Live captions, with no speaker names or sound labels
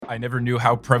I never knew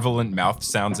how prevalent mouth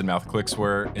sounds and mouth clicks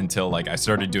were until I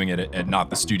started doing it at not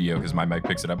the studio because my mic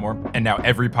picks it up more. And now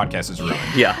every podcast is ruined.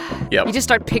 Yeah. Yep. You just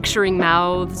start picturing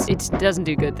mouths. It doesn't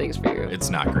do good things for you. It's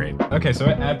not great. Okay, so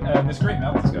at this great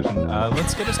mouth discussion,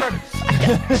 let's get it started.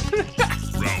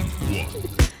 Round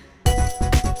one.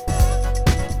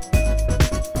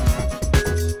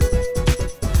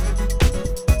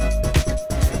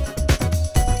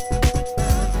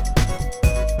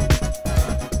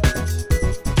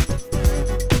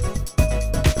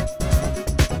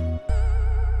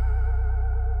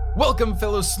 Welcome,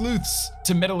 fellow sleuths,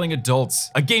 to Meddling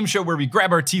Adults, a game show where we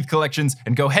grab our teeth collections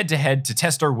and go head-to-head to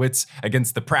test our wits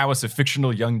against the prowess of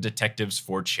fictional young detectives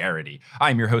for charity.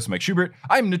 I'm your host, Mike Schubert.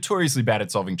 I'm notoriously bad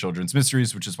at solving children's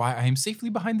mysteries, which is why I am safely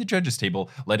behind the judges' table,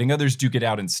 letting others duke it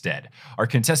out instead. Our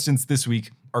contestants this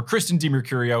week are Kristen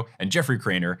DiMercurio and Jeffrey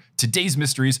Cranor. Today's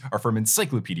mysteries are from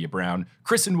Encyclopedia Brown.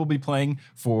 Kristen will be playing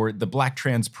for the Black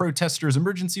Trans Protesters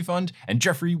Emergency Fund, and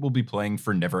Jeffrey will be playing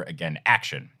for Never Again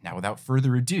Action. Now, without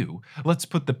further ado, let's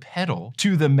put the pedal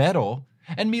to the metal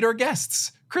and meet our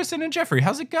guests. Kristen and Jeffrey,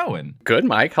 how's it going? Good,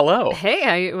 Mike. Hello.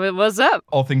 Hey, what's up?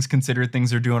 All things considered,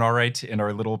 things are doing all right in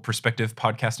our little perspective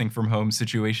podcasting from home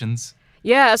situations.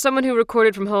 Yeah, as someone who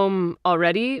recorded from home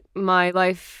already, my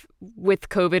life with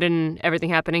COVID and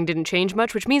everything happening didn't change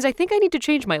much, which means I think I need to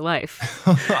change my life.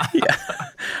 Yeah,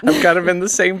 I'm kind of in the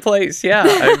same place. Yeah,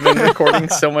 I've been recording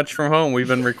so much from home. We've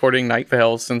been recording Night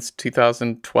Vale since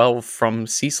 2012 from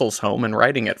Cecil's home and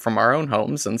writing it from our own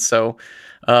homes. And so,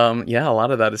 yeah, a lot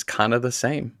of that is kind of the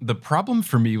same. The problem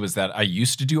for me was that I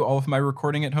used to do all of my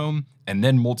recording at home, and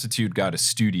then Multitude got a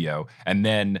studio, and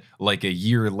then a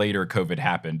year later, COVID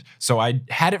happened. So I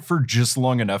had it for just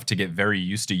long enough to get very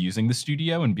used to using the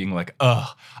studio and being like,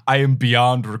 ugh, I am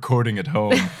beyond recording at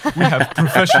home. We have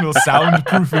professional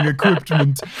soundproofing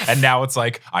equipment. And now it's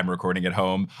I'm recording at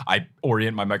home. I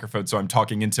orient my microphone so I'm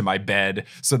talking into my bed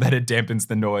so that it dampens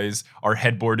the noise. Our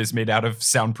headboard is made out of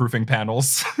soundproofing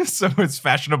panels, so it's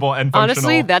fashionable and functional.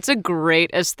 Honestly, that's a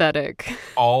great aesthetic.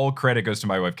 All credit goes to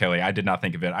my wife, Kelly. I did not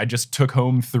think of it. I just took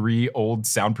home 3 old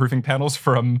soundproofing panels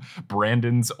from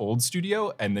Brandon's old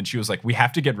studio, and then she was like, we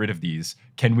have to get rid of these.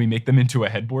 Can we make them into a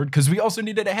headboard? Because we also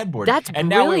needed a headboard. That's and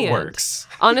brilliant. Now it works.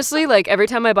 Honestly, every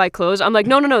time I buy clothes, I'm like,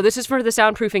 no, this is for the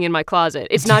soundproofing in my closet.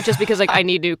 It's not just because I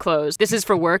need new clothes. This is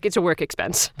for work. It's a work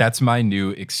expense. That's my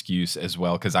new excuse as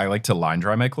well, because I like to line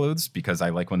dry my clothes because I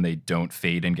like when they don't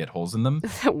fade and get holes in them.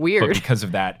 Weird. But because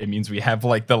of that, it means we have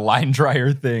the line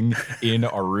dryer thing in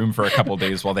our room for a couple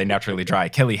days while they naturally dry.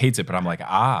 Kelly hates it, but I'm like,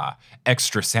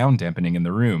 extra sound dampening in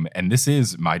the room. And this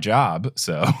is my job,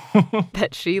 so.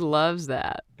 Bet she loves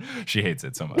that. She hates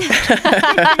it so much.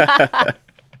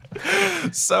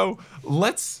 So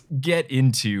let's get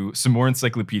into some more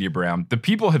Encyclopedia Brown. The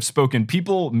people have spoken.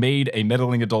 People made a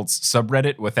Meddling Adults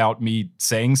subreddit without me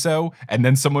saying so. And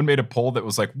then someone made a poll that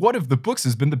was like, what of the books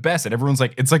has been the best? And everyone's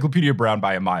like, Encyclopedia Brown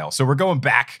by a mile. So we're going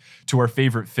back to our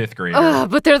favorite 5th grader.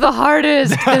 But they're the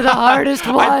hardest. They're the hardest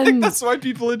ones. I think that's why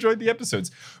people enjoyed the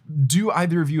episodes. Do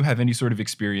either of you have any sort of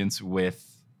experience with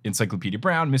Encyclopedia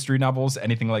Brown, mystery novels,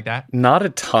 anything like that? Not a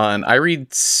ton. I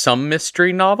read some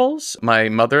mystery novels. My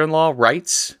mother-in-law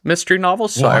writes mystery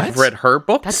novels, so I've read her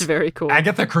books. That's very cool.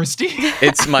 Agatha Christie?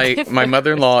 It's my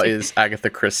mother-in-law is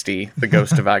Agatha Christie, the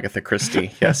ghost of Agatha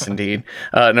Christie. Yes, indeed.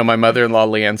 No, my mother-in-law,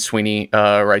 Leanne Sweeney,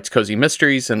 writes cozy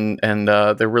mysteries, and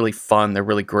they're really fun. They're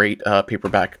really great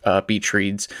paperback beach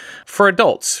reads for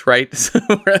adults, right?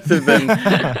 Rather than,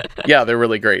 yeah, they're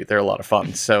really great. They're a lot of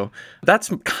fun. So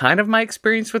that's kind of my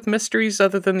experience with mysteries,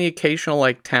 other than the occasional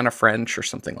Tana French or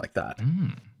something like that.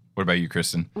 What about you,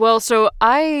 Kristen? Well, so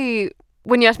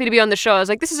when you asked me to be on the show, I was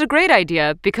like, this is a great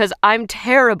idea because I'm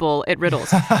terrible at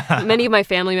riddles. Many of my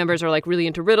family members are really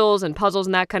into riddles and puzzles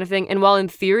and that kind of thing. And while in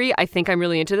theory, I think I'm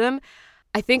really into them,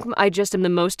 I think I just am the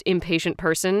most impatient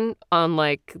person on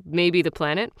maybe the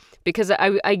planet, because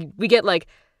we get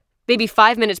maybe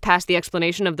 5 minutes past the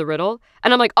explanation of the riddle,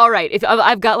 and I'm like, all right, if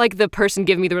I've got the person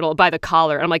give me the riddle by the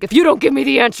collar, and I'm like, if you don't give me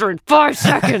the answer in 5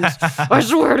 seconds, I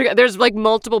swear to God. There's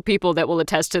multiple people that will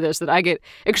attest to this, that I get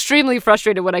extremely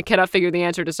frustrated when I cannot figure the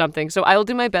answer to something. So I will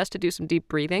do my best to do some deep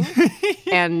breathing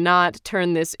and not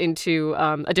turn this into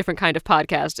a different kind of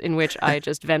podcast in which I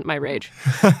just vent my rage.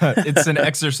 It's an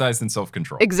exercise in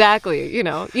self-control. Exactly. You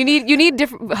need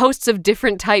different hosts of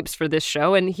different types for this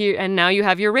show, and now you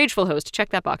have your rageful host.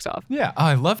 Check that box off. Yeah,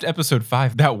 I loved episode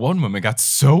 5. That one woman got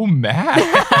so mad.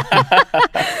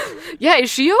 Yeah,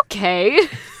 is she okay?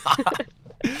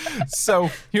 So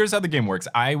here's how the game works.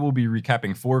 I will be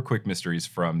recapping 4 quick mysteries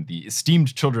from the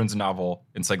esteemed children's novel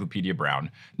Encyclopedia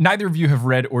Brown. Neither of you have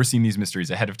read or seen these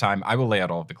mysteries ahead of time. I will lay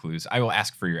out all of the clues. I will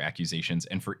ask for your accusations,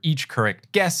 and for each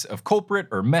correct guess of culprit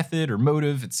or method or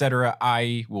motive, etc.,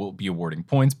 I will be awarding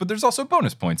points, but there's also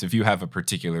bonus points if you have a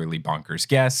particularly bonkers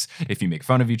guess, if you make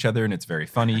fun of each other and it's very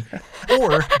funny,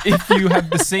 or if you have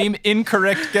the same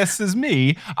incorrect guess as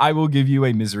me, I will give you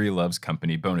a Misery Loves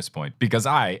Company bonus point, because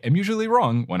I am usually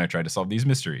wrong when I try to solve these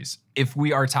mysteries. If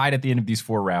we are tied at the end of these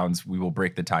 4 rounds, we will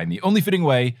break the tie in the only fitting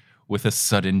way, with a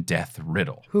sudden death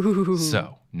riddle.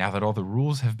 So, now that all the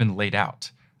rules have been laid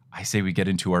out, I say we get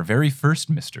into our very first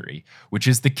mystery, which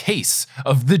is the case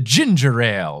of the ginger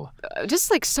ale.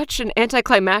 Just like such an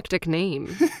anticlimactic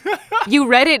name. You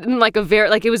read it in like a very,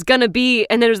 like it was gonna be,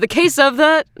 and then it was the case of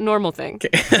the normal thing.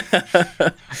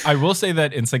 I will say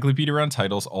that Encyclopedia Round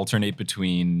titles alternate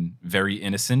between very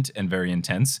innocent and very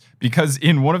intense, because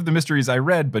in one of the mysteries I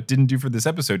read but didn't do for this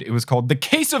episode, it was called The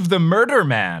Case of the Murder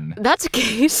Man. That's a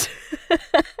case.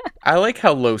 I like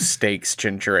how low stakes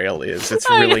ginger ale is. It's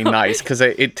really nice because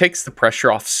it takes the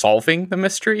pressure off solving the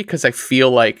mystery, because I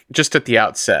feel like just at the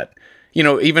outset, you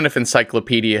know, even if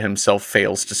Encyclopedia himself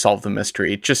fails to solve the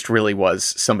mystery, it just really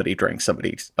was somebody drank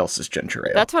somebody else's ginger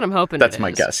ale. That's what I'm hoping. That's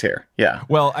my guess here. Yeah.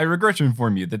 Well, I regret to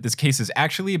inform you that this case is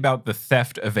actually about the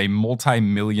theft of a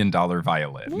multi-million-dollar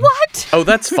violin. What? Oh,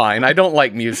 that's fine. I don't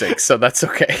like music, so that's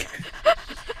okay.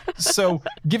 So,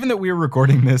 given that we are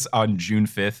recording this on June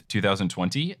 5th,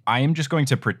 2020, I am just going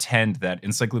to pretend that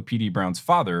Encyclopedia Brown's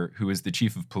father, who is the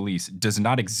chief of police, does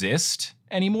not exist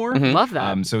anymore. Love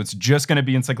that. So it's just going to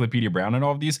be Encyclopedia Brown and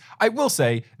all of these. I will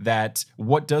say that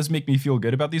what does make me feel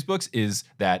good about these books is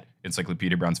that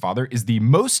Encyclopedia Brown's father is the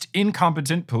most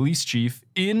incompetent police chief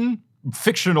in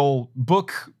fictional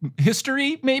book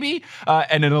history, maybe,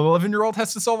 and an 11-year-old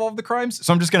has to solve all of the crimes.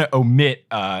 So I'm just going to omit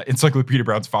Encyclopedia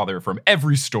Brown's father from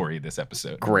every story this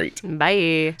episode. Great.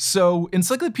 Bye. So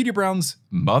Encyclopedia Brown's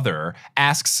mother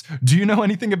asks, "Do you know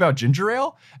anything about ginger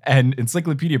ale?" And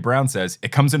Encyclopedia Brown says,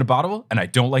 "It comes in a bottle, and I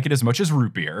don't like it as much as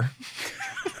root beer."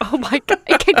 Oh my God.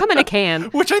 It can come in a can.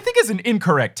 Which I think is an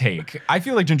incorrect take. I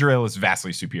feel like ginger ale is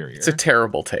vastly superior. It's a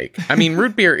terrible take. I mean,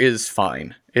 root beer is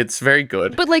fine. It's very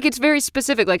good. But like, it's very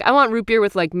specific. Like, I want root beer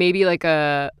with like maybe like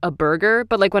a burger.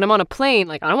 But like when I'm on a plane,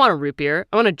 like I don't want a root beer.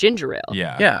 I want a ginger ale.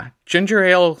 Yeah. Yeah. Ginger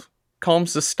ale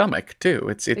calms the stomach too.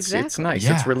 It's nice.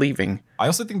 Yeah. It's relieving. I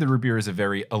also think the root beer is a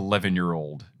very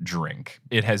 11-year-old drink.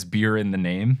 It has beer in the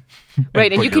name.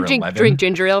 Right. And put you can your drink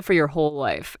ginger ale for your whole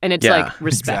life. And it's Yeah, like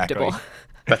respectable. exactly.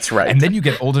 That's right. And then you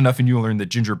get old enough and you learn that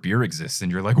ginger beer exists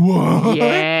and you're like, "Whoa,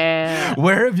 Yeah.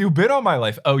 where have you been all my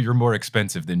life?" Oh, you're more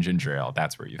expensive than ginger ale.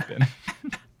 That's where you've been.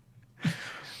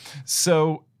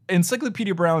 So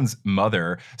Encyclopedia Brown's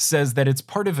mother says that it's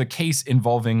part of a case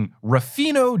involving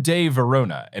Ruffino de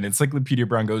Verona. And Encyclopedia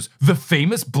Brown goes, "The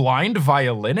famous blind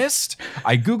violinist?"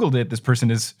 I Googled it. This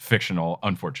person is fictional,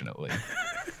 unfortunately.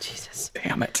 Jesus.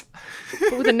 Damn it.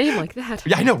 But with a name like that.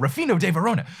 Yeah, I know, Ruffino de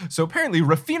Verona. So apparently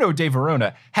Ruffino de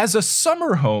Verona has a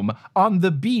summer home on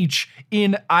the beach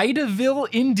in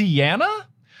Idaville, Indiana,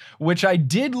 which I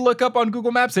did look up on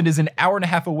Google Maps and is an hour and a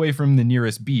half away from the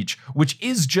nearest beach, which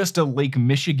is just a Lake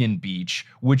Michigan beach,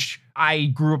 which I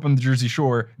grew up on the Jersey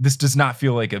Shore. This does not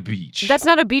feel like a beach. That's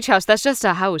not a beach house. That's just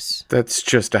a house. That's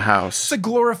just a It's house. a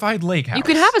glorified lake house. You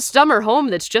can have a summer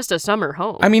home that's just a summer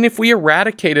home. I mean, if we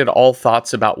eradicated all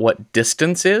thoughts about what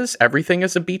distance is, everything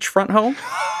is a beachfront home.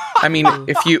 I mean,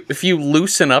 if you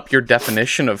loosen up your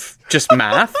definition of just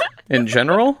math in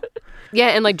general. Yeah,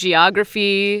 and like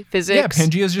geography, physics. Yeah,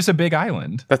 Pangea is just a big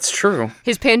island. That's true.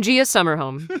 His Pangea summer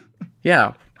home.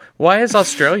 Yeah. Why is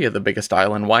Australia the biggest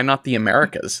island? Why not the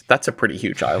Americas? That's a pretty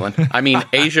huge island. I mean,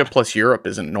 Asia plus Europe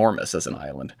is enormous as an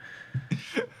island.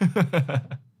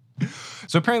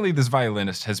 So apparently this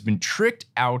violinist has been tricked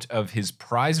out of his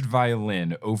prized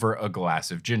violin over a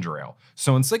glass of ginger ale.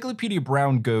 So Encyclopedia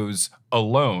Brown goes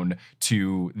alone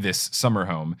to this summer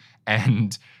home,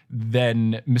 and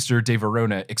then Mr. de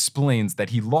Verona explains that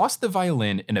he lost the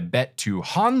violin in a bet to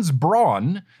Hans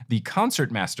Braun, the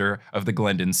concertmaster of the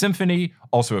Glendon Symphony,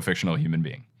 also a fictional human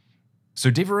being. So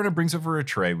de Verona brings over a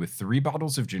tray with 3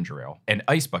 bottles of ginger ale, an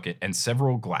ice bucket, and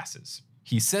several glasses.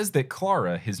 He says that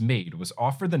Clara, his maid, was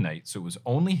off for the night, so it was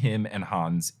only him and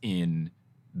Hans in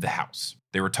the house.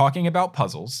 They were talking about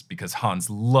puzzles, because Hans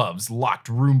loves locked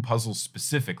room puzzles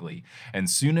specifically, and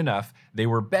soon enough, they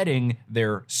were betting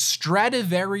their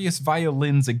Stradivarius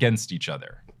violins against each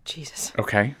other. Jesus.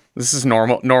 Okay. This is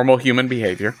normal human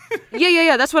behavior.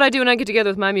 Yeah. That's what I do when I get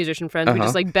together with my musician friends. We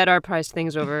just like bet our prized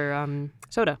things over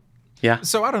soda. Yeah.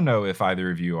 So I don't know if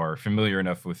either of you are familiar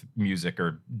enough with music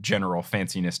or general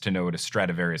fanciness to know what a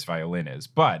Stradivarius violin is,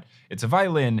 but it's a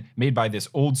violin made by this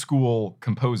old school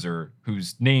composer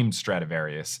who's named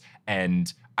Stradivarius.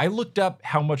 And I looked up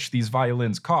how much these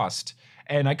violins cost,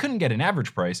 and I couldn't get an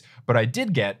average price, but I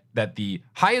did get that the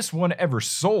highest one ever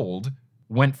sold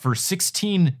went for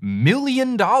 $16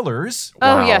 million. Oh,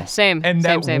 Wow. yeah, same. And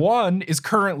that same. one is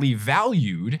currently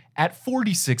valued at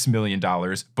 $46 million,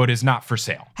 but is not for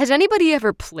sale. Has anybody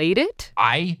ever played it?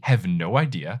 I have no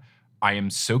idea. I am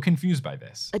so confused by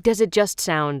this. Does it just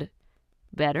sound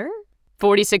better?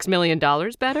 $46 million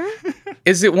better?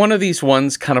 Is it one of these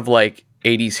ones kind of like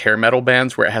 80s hair metal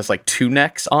bands where it has like two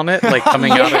necks on it, like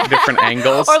coming out at different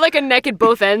angles? Or like a neck at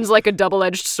both ends, like a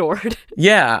double-edged sword.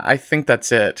 Yeah, I think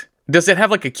that's it. Does it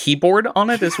have like a keyboard on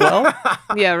it as well?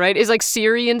 Yeah, right? Is like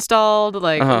Siri installed?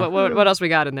 Like, what else we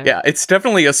got in there? Yeah, it's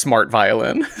definitely a smart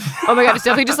violin. Oh my God, it's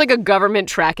definitely just like a government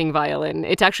tracking violin.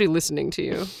 It's actually listening to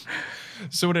you.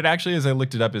 So what it actually is, I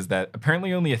looked it up, is that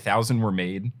apparently only 1,000 were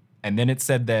made. And then it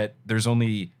said that there's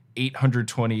only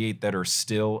 828 that are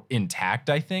still intact,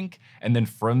 I think. And then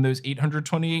from those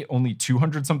 828, only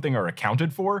 200 something are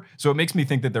accounted for. So it makes me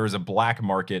think that there is a black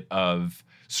market of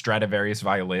Stradivarius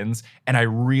violins. And I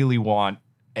really want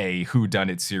a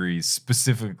whodunit series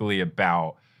specifically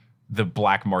about the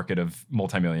black market of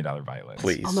multi-million-dollar violins.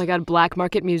 Please. Oh my God, black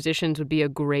market musicians would be a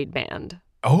great band.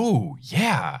 Oh,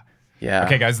 yeah. Yeah.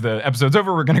 Okay, guys, the episode's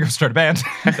over. We're going to go start a band.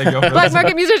 Thank you all for Black listening.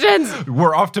 market musicians!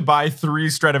 We're off to buy 3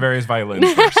 Stradivarius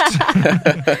violins first.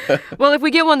 Well, if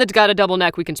we get one that's got a double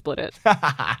neck, we can split it.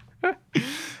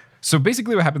 So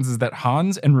basically what happens is that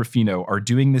Hans and Rufino are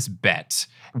doing this bet,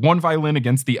 one violin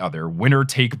against the other, winner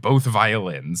take both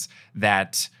violins,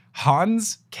 that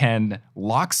Hans can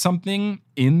lock something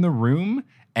in the room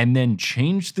and then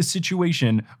change the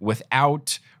situation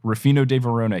without Rufino de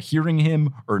Verona hearing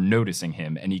him or noticing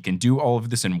him. And he can do all of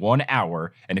this in 1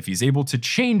 hour. And if he's able to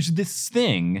change this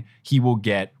thing, he will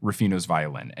get Rufino's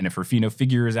violin. And if Rufino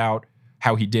figures out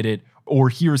how he did it or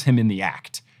hears him in the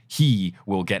act, he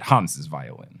will get Hans's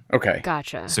violin. Okay.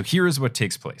 Gotcha. So here is what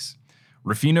takes place.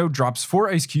 Rufino drops 4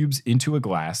 ice cubes into a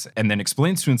glass and then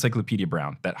explains to Encyclopedia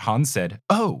Brown that Hans said,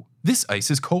 "Oh, this ice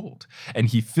is cold." And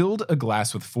he filled a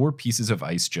glass with 4 pieces of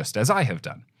ice just as I have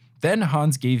done. Then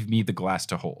Hans gave me the glass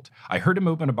to hold. I heard him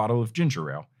open a bottle of ginger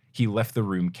ale. He left the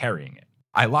room carrying it.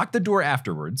 I locked the door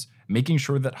afterwards, making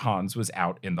sure that Hans was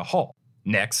out in the hall.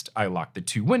 Next, I locked the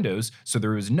 2 windows so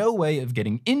there was no way of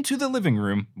getting into the living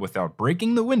room without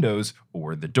breaking the windows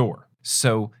or the door.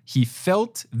 So he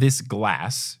felt this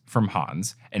glass from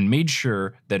Hans and made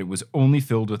sure that it was only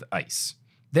filled with ice.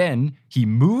 Then he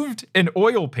moved an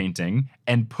oil painting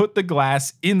and put the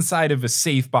glass inside of a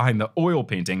safe behind the oil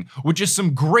painting, which is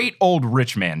some great old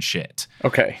rich man shit.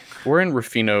 Okay. We're in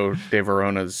Rufino de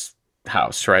Verona's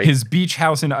house, right? His beach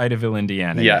house in Idaville,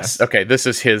 Indiana. Yes. Okay. This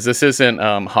is his. This isn't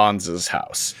Hans's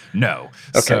house. No.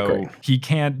 Okay, So great. he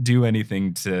can't do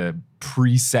anything to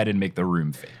preset and make the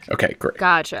room fake. Okay. Great.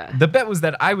 Gotcha. The bet was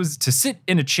that I was to sit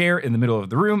in a chair in the middle of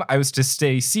the room. I was to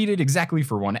stay seated exactly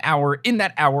for 1 hour. In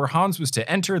that hour, Hans was to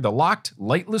enter the locked,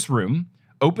 lightless room,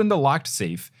 open the locked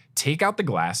safe, take out the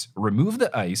glass, remove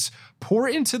the ice, pour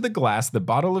into the glass the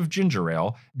bottle of ginger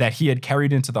ale that he had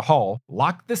carried into the hall,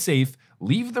 lock the safe,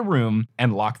 leave the room,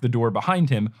 and lock the door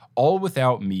behind him, all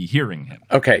without me hearing him.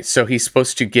 Okay. So he's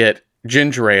supposed to get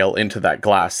ginger ale into that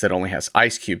glass that only has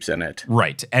ice cubes in it.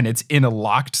 Right, and it's in a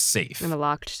locked safe. In a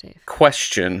locked safe.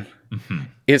 Question.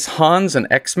 Is Hans an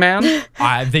X-Man?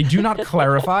 They do not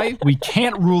clarify. We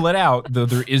can't rule it out, though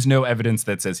there is no evidence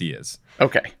that says he is.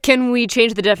 Okay. Can we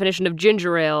change the definition of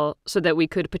ginger ale so that we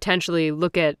could potentially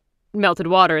look at melted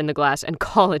water in the glass and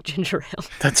call it ginger ale?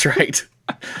 That's right.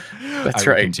 That's I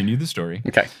will right. continue the story.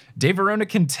 Okay. De Verona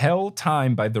can tell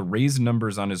time by the raised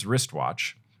numbers on his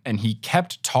wristwatch, and he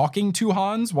kept talking to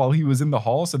Hans while he was in the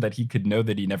hall so that he could know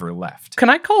that he never left. Can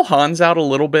I call Hans out a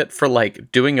little bit for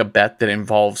like doing a bet that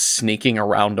involves sneaking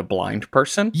around a blind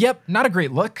person? Yep, not a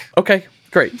great look. Okay,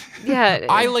 great. Yeah.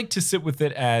 I like to sit with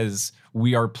it as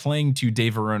we are playing to De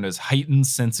Verona's heightened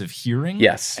sense of hearing.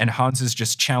 Yes. And Hans is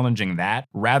just challenging that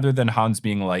rather than Hans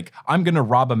being like, I'm going to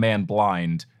rob a man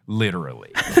blind,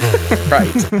 literally.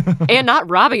 Right. And not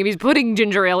robbing him. He's putting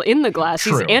ginger ale in the glass.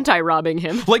 True. He's anti-robbing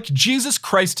him. Like Jesus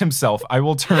Christ himself, I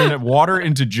will turn water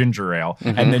into ginger ale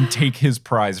and then take his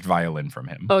prized violin from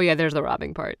him. Oh, yeah, there's the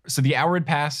robbing part. So the hour had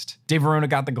passed. De Verona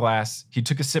got the glass. He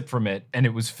took a sip from it, and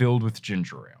it was filled with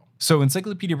ginger ale. So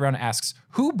Encyclopedia Brown asks,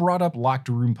 who brought up locked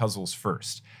room puzzles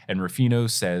first? And Rufino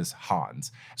says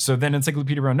Hans. So then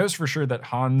Encyclopedia Brown knows for sure that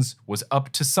Hans was up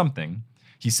to something.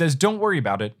 He says, don't worry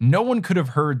about it. No one could have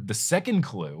heard the second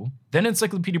clue. Then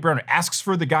Encyclopedia Brown asks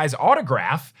for the guy's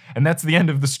autograph, and that's the end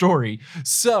of the story.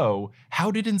 So, how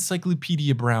did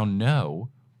Encyclopedia Brown know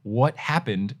what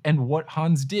happened and what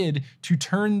Hans did to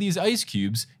turn these ice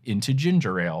cubes into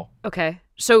ginger ale? Okay.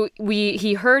 So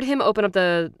he heard him open up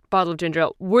the bottle of ginger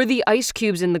ale. Were the ice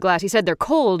cubes in the glass? He said they're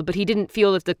cold, but he didn't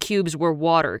feel if the cubes were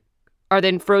water. Are they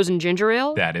in frozen ginger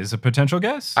ale? That is a potential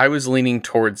guess. I was leaning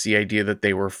towards the idea that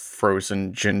they were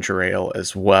frozen ginger ale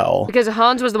as well. Because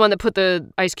Hans was the one that put the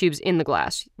ice cubes in the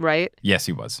glass, right? Yes,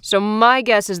 he was. So my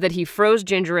guess is that he froze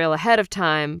ginger ale ahead of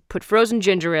time, put frozen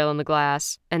ginger ale in the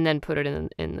glass, and then put it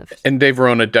in the... And Dave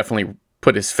Verona definitely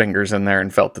put his fingers in there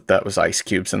and felt that that was ice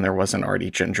cubes and there wasn't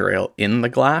already ginger ale in the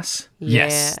glass.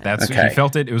 Yes, that's Okay. He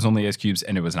felt it. It was only ice cubes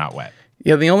and it was not wet.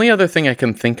 Yeah, the only other thing I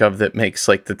can think of that makes,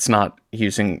 like, that's not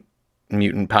using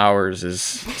mutant powers is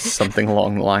something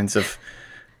along the lines of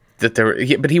that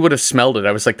but he would have smelled it.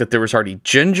 I was like, that there was already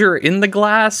ginger in the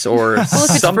glass or Well, if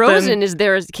it's something.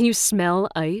 frozen, can you smell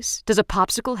ice? Does a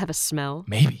popsicle have a smell?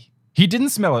 Maybe. He didn't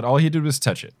smell it. All he did was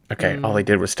touch it. Okay, all he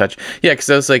did was touch. Yeah, because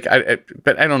I was like,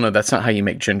 but I don't know. That's not how you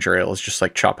make ginger ale. It's just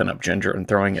like chopping up ginger and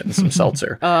throwing it in some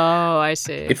seltzer. Oh, I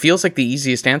see. It feels like the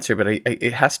easiest answer, but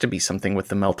it has to be something with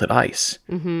the melted ice.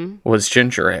 Was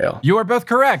ginger ale. You are both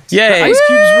correct. Yay. The ice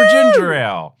cubes were ginger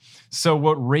ale. So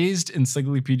what raised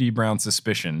Encyclopedia Brown's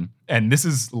suspicion, and this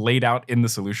is laid out in the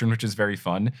solution, which is very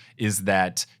fun, is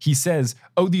that he says,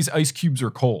 oh, these ice cubes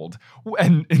are cold.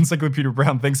 And Encyclopedia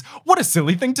Brown thinks, what a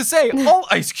silly thing to say. All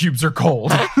ice cubes are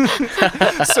cold.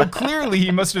 So clearly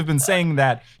he must have been saying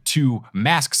that to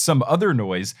mask some other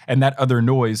noise, and that other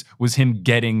noise was him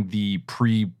getting the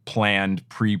pre-planned,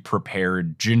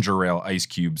 pre-prepared ginger ale ice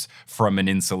cubes from an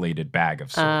insulated bag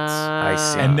of sorts. I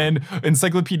see. And then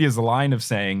Encyclopedia's line of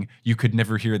saying you could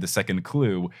never hear the second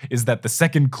clue is that the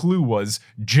second clue was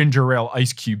ginger ale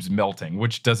ice cubes melting,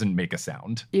 which doesn't make a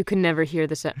sound. You can never hear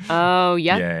the sound. Oh,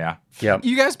 yeah. Yeah. Yep.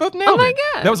 You guys both nailed Oh my it.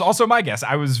 God. That was also my guess.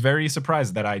 I was very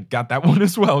surprised that I got that one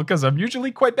as well, because I'm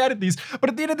usually quite bad at these. But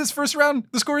at the end of this first round,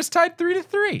 the score is tied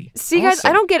 3-3. See, guys, Awesome.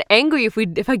 I don't get angry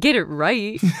if I get it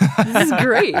right. This is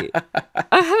great.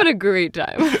 I'm having a great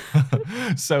time.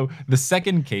 So the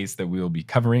second case that we will be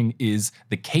covering is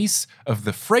the case of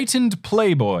the frightened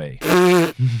Playboy.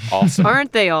 Awesome.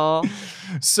 Aren't they all?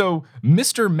 So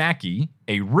Mr. Mackey,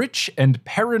 a rich and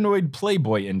paranoid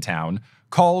playboy in town,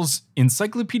 calls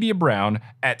Encyclopedia Brown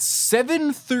at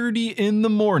 7:30 in the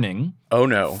morning, Oh,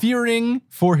 no. fearing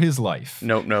for his life.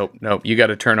 Nope. You got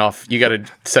to turn off. You got to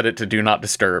set it to do not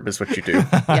disturb is what you do.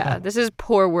 Yeah, this is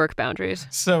poor work boundaries.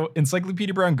 So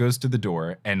Encyclopedia Brown goes to the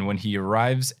door, and when he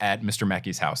arrives at Mr.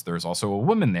 Mackey's house, there's also a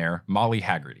woman there, Molly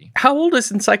Haggerty. How old is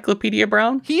Encyclopedia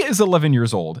Brown? He is 11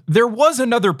 years old. There was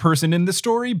another person in the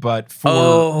story, but for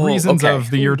Oh, reasons okay.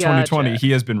 of the year Gotcha. 2020,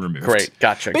 he has been removed. Great.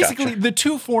 Gotcha. Basically, the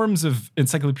two forms of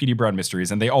Encyclopedia Brown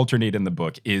mysteries, and they alternate in the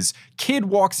book, is kid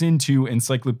walks into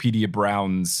Encyclopedia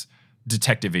Brown's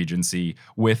detective agency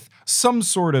with some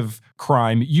sort of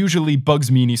crime. Usually, Bugs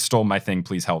Meany stole my thing,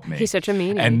 please help me. He's such a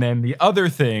meanie. And then the other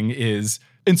thing is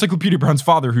Encyclopedia Brown's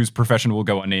father, whose profession will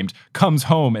go unnamed, comes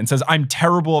home and says, I'm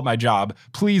terrible at my job.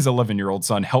 Please, 11-year-old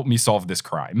son, help me solve this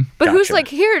crime. But who's Gotcha. like,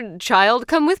 here, child,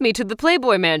 come with me to the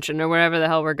Playboy Mansion or wherever the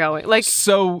hell we're going. Like,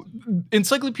 So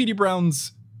Encyclopedia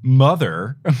Brown's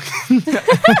mother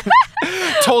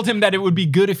told him that it would be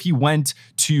good if he went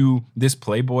to this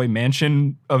Playboy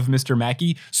mansion of Mr.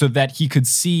 Mackey so that he could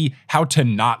see how to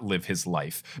not live his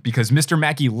life. Because Mr.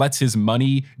 Mackey lets his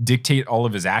money dictate all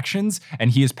of his actions,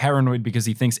 and he is paranoid because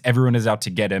he thinks everyone is out to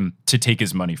get him to take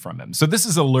his money from him. So this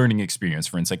is a learning experience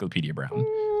for Encyclopedia Brown.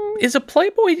 Is a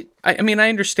Playboy, I mean, I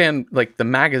understand like the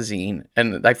magazine,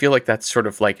 and I feel like that's sort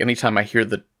of like anytime I hear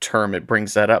the term, it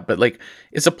brings that up. But like,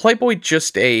 is a Playboy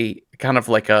just a kind of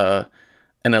like an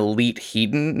elite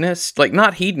hedonist? Like,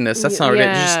 not hedonist, that's not it.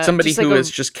 Yeah, Just somebody just like who a- is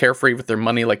just carefree with their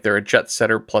money, like they're a jet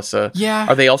setter plus a. Yeah.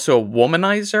 Are they also a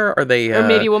womanizer? Are they. or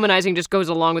maybe womanizing just goes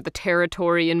along with the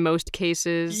territory in most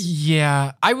cases.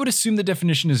 Yeah, I would assume the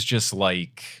definition is just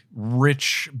like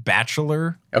rich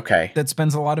bachelor Okay. that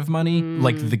spends a lot of money,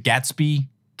 like the Gatsby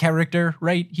character,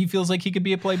 right? He feels like he could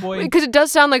be a playboy. Because it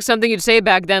does sound like something you'd say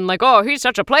back then, like, oh, he's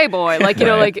such a playboy. Like, you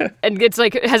know, like, and it's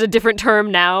like, it has a different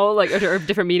term now, like, or a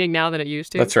different meaning now than it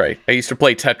used to. That's right. I used to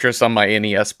play Tetris on my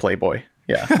NES Playboy.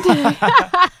 Yeah.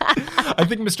 I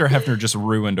think Mr. Hefner just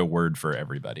ruined a word for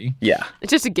everybody. Yeah.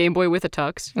 It's just a Game Boy with a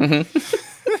tux.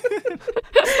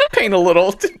 Paint a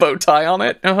little bow tie on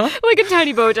it. Uh-huh. Like a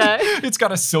tiny bow tie. It's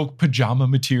got a silk pajama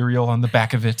material on the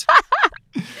back of it.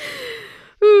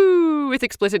 Ooh, with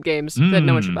explicit games that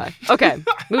no one should buy. Okay,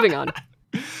 moving on.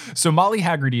 So Molly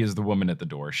Haggerty is the woman at the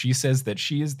door. She says that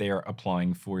she is there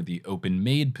applying for the open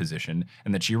maid position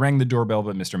and that she rang the doorbell,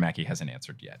 but Mr. Mackey hasn't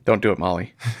answered yet. Don't do it,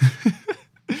 Molly.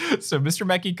 So Mr.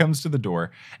 Mackey comes to the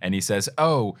door and he says,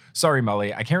 "Oh, sorry,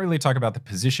 Molly, I can't really talk about the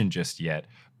position just yet,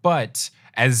 but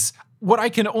as what I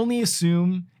can only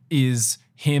assume is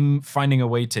him finding a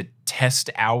way to test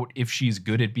out if she's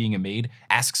good at being a maid,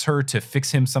 asks her to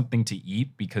fix him something to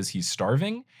eat because he's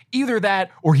starving. Either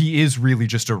that or he is really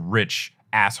just a rich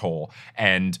asshole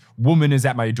and woman is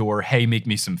at my door, hey, make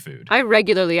me some food." I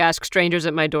regularly ask strangers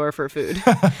at my door for food.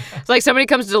 It's like somebody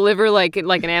comes to deliver like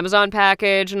an Amazon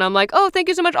package and I'm like, "Oh, thank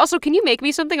you so much. Also, can you make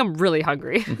me something? I'm really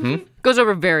hungry." Goes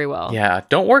over very well. Yeah,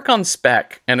 don't work on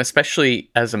spec, and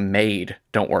especially as a maid,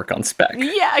 don't work on spec.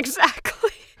 Yeah,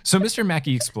 exactly. So Mr.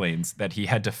 Mackey explains that he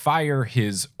had to fire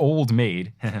his old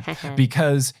maid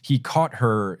because he caught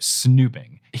her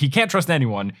snooping. He can't trust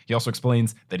anyone. He also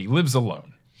explains that he lives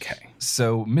alone. Okay.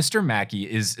 So Mr. Mackey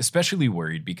is especially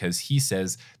worried because he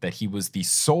says that he was the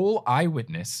sole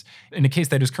eyewitness in a case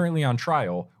that is currently on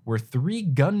trial where 3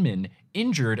 gunmen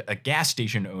injured a gas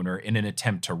station owner in an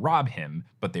attempt to rob him,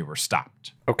 but they were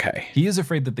stopped. Okay. He is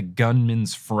afraid that the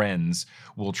gunmen's friends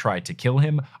will try to kill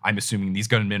him. I'm assuming these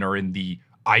gunmen are in the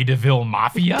Idaville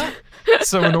Mafia.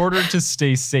 So in order to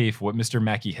stay safe, what Mr.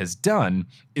 Mackey has done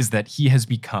is that he has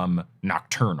become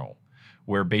nocturnal,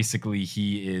 where basically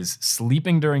he is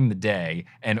sleeping during the day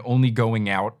and only going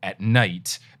out at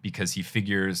night because he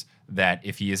figures that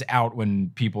if he is out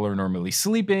when people are normally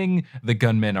sleeping, the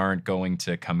gunmen aren't going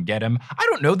to come get him. I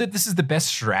don't know that this is the best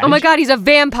strategy. Oh my God, he's a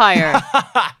vampire.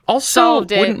 Also,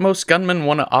 Solved it. wouldn't most gunmen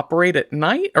want to operate at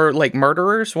night? Or like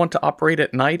murderers want to operate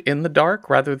at night in the dark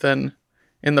rather than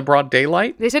in the broad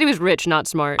daylight? They said he was rich, not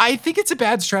smart. I think it's a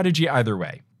bad strategy either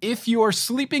way. If you are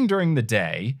sleeping during the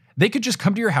day, they could just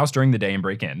come to your house during the day and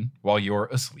break in while you're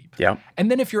asleep. Yeah.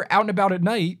 And then if you're out and about at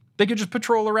night, they could just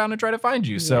patrol around and try to find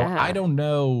you. So Yeah. I don't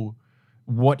know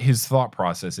what his thought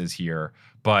process is here,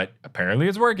 but apparently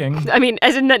it's working. I mean,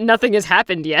 as in that nothing has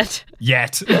happened yet.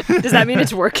 Yet. Does that mean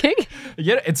it's working?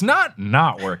 Yet it's not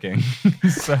working.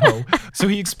 So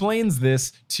he explains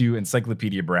this to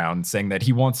Encyclopedia Brown, saying that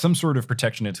he wants some sort of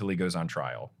protection until he goes on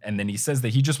trial. And then he says that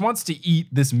he just wants to eat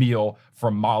this meal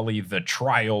from Molly, the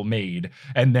trial maid,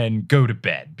 and then go to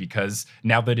bed because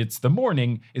now that it's the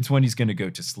morning, it's when he's going to go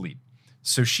to sleep.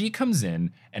 So she comes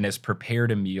in and has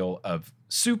prepared a meal of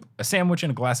soup, a sandwich,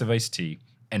 and a glass of iced tea,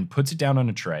 and puts it down on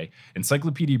a tray.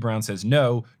 Encyclopedia Brown says,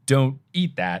 "No, don't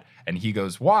eat that." And he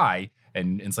goes, "Why?"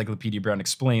 And Encyclopedia Brown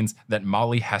explains that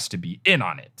Molly has to be in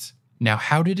on it. Now,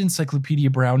 how did Encyclopedia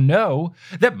Brown know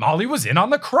that Molly was in on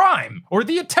the crime? Or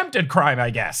the attempted crime, I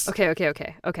guess.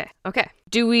 Okay.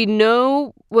 Do we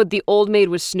know what the old maid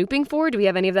was snooping for? Do we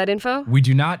have any of that info? We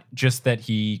do not, just that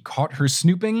he caught her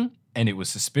snooping, and it was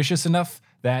suspicious enough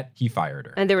that he fired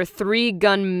her. And there were 3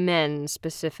 gunmen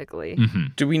specifically.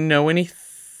 Do we know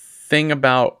anything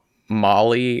about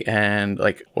Molly and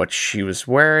like what she was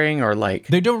wearing or like?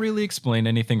 They don't really explain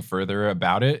anything further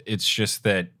about it. It's just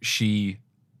that she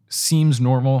seems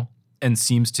normal and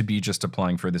seems to be just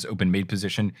applying for this open maid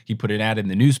position. He put an ad in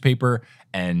the newspaper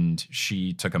and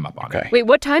she took him up on it. Wait,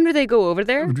 what time do they go over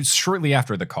there? Shortly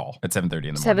after the call at 7:30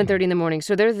 in the morning. 7:30 in the morning.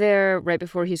 So they're there right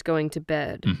before he's going to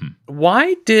bed.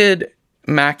 Why did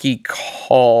Mackey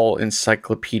call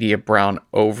Encyclopedia Brown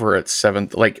over at 7?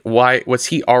 Like, why was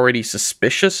he already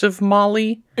suspicious of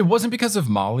Molly? It wasn't because of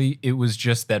Molly. It was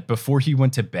just that before he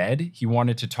went to bed, he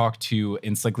wanted to talk to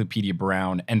Encyclopedia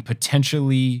Brown and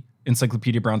potentially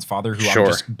Encyclopedia Brown's father, who Sure. I'm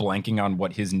just blanking on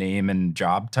what his name and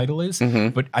job title is.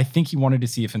 But I think he wanted to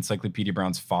see if Encyclopedia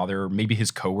Brown's father, maybe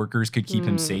his coworkers, could keep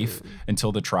him safe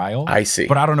until the trial. I see.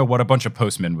 But I don't know what a bunch of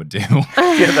postmen would do.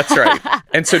 Yeah, that's right.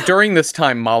 And so during this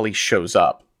time, Molly shows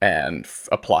up and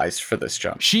applies for this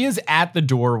job. She is at the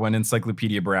door when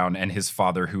Encyclopedia Brown and his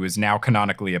father, who is now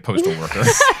canonically a postal worker,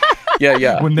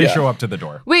 Yeah. when they show up to the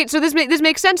door. Wait, so this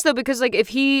makes sense though, because like if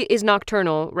he is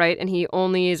nocturnal, right, and he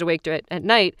only is awake at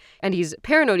night, and he's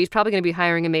paranoid, he's probably going to be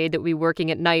hiring a maid that will be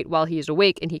working at night while he is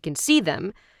awake and he can see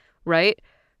them, right?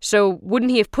 So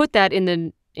wouldn't he have put that in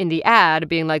the ad,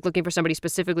 being like looking for somebody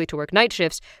specifically to work night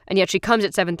shifts, and yet she comes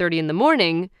at 7:30 in the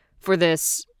morning for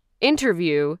this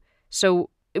interview? So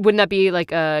wouldn't that be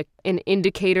like an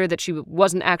indicator that she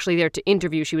wasn't actually there to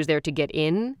interview, she was there to get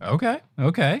in? Okay.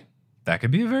 That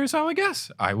could be a very solid guess.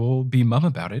 I will be mum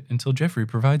about it until Jeffrey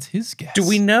provides his guess. Do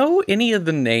we know any of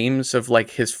the names of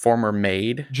like his former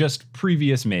maid? Just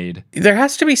previous maid. There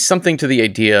has to be something to the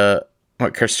idea,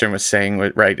 what Kristen was saying,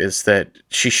 right, is that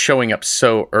she's showing up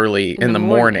so early in the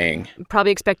morning.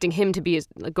 Probably expecting him to be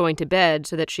going to bed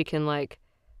so that she can like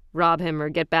rob him or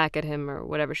get back at him or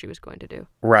whatever she was going to do.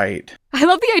 Right. I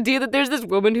love the idea that there's this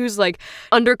woman who's like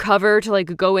undercover to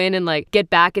like go in and like get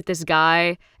back at this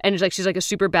guy, and like she's like a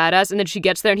super badass, and then she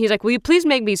gets there and he's like, will you please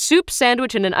make me soup,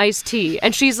 sandwich, and an iced tea?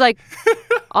 And she's like,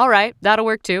 all right, that'll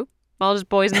work too. I'll just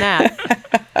poison that.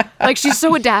 Like, she's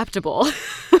so adaptable.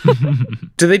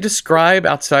 Do they describe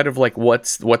outside of like what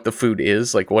the food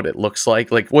is, like what it looks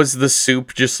like? Like, was the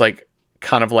soup just like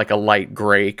kind of like a light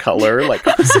gray color? Like,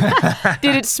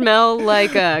 did it smell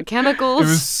like chemicals? It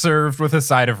was served with a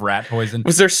side of rat poison.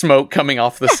 was there smoke coming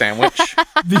off the sandwich?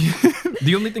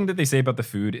 The only thing that they say about the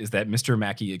food is that Mr.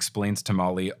 Mackey explains to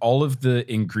Molly all of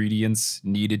the ingredients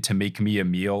needed to make me a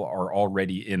meal are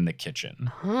already in the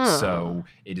kitchen. So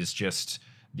it is just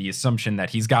the assumption that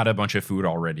he's got a bunch of food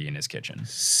already in his kitchen.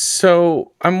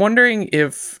 So I'm wondering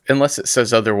if, unless it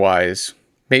says otherwise,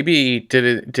 maybe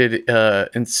did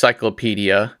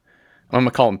Encyclopedia, I'm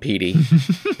gonna call him Petey.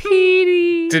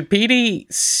 Petey. Did Petey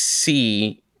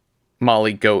see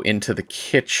Molly go into the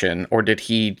kitchen, or did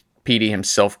Petey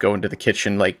himself go into the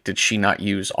kitchen? Like, did she not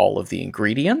use all of the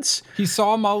ingredients? He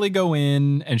saw Molly go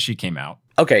in and she came out.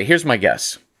 Okay, here's my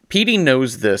guess. Petey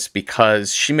knows this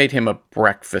because she made him a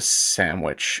breakfast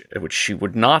sandwich, which she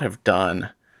would not have done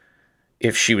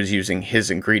if she was using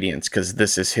his ingredients, because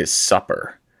this is his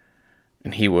supper.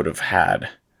 And he would have had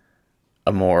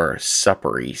a more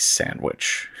suppery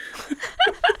sandwich.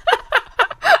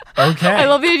 Okay. I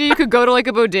love the idea you could go to like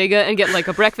a bodega and get like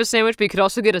a breakfast sandwich, but you could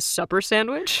also get a supper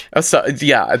sandwich.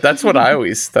 Yeah, that's what I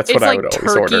always. That's what I would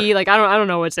always order. Turkey, like I don't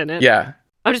know what's in it. Yeah,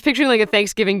 I'm just picturing like a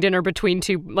Thanksgiving dinner between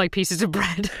two like pieces of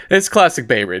bread. it's classic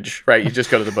Bay Ridge, right? You just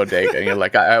go to the bodega and you're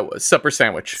like, supper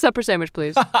sandwich. Supper sandwich,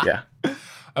 please. Yeah.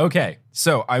 Okay.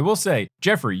 So I will say,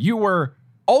 Jeffrey, you were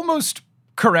almost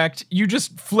correct. You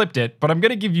just flipped it, but I'm going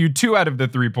to give you 2 out of the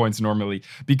 3 points normally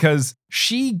because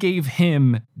she gave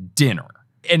him dinner.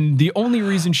 And the only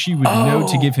reason she would know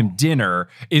to give him dinner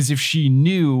is if she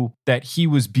knew that he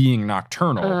was being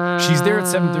nocturnal. She's there at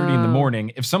 7:30 in the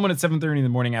morning. If someone at 7:30 in the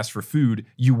morning asked for food,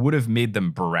 you would have made them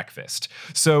breakfast.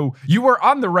 So you were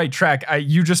on the right track.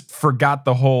 You just forgot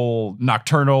the whole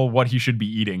nocturnal, what he should be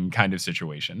eating kind of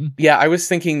situation. Yeah, I was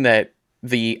thinking that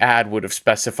the ad would have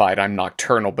specified I'm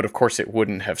nocturnal, but of course it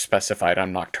wouldn't have specified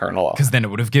I'm nocturnal. Because then it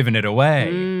would have given it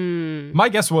away. My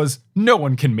guess was no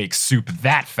one can make soup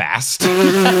that fast. So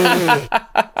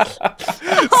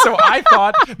I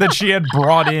thought that she had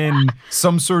brought in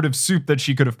some sort of soup that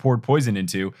she could have poured poison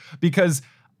into because,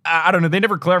 I don't know, they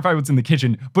never clarify what's in the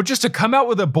kitchen, but just to come out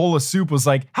with a bowl of soup was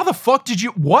like, how the fuck did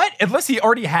you, what? Unless he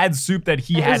already had soup that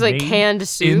he had like made canned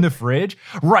soup in the fridge.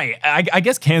 Right. I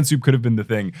guess canned soup could have been the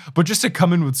thing, but just to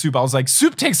come in with soup, I was like,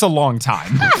 soup takes a long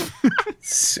time.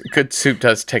 Good soup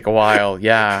does take a while,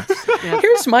 yeah.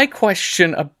 Here's my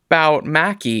question about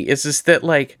Mackie is that,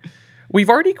 like, we've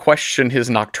already questioned his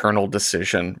nocturnal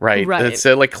decision, right? Right. It's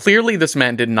like, clearly this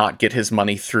man did not get his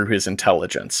money through his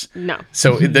intelligence. No.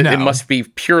 So it must be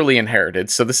purely inherited.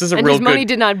 So this is a And real his money good...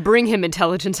 did not bring him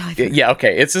intelligence either. Yeah,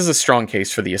 okay. This is a strong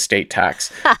case for the estate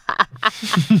tax.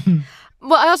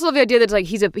 Well, I also love the idea that like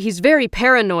he's very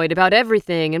paranoid about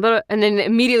everything, and then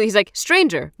immediately he's like,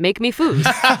 "Stranger, make me food."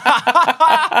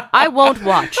 I won't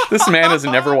watch. This man has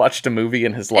never watched a movie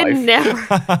in his life.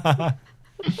 Never.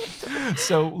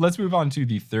 So let's move on to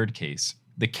the third case,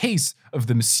 the case of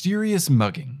the mysterious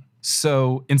mugging.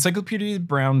 So Encyclopedia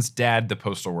Brown's dad, the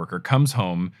postal worker, comes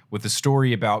home with a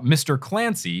story about Mr.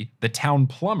 Clancy, the town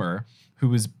plumber, who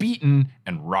was beaten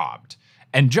and robbed.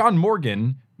 And John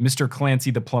Morgan, Mr.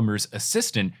 Clancy, the plumber's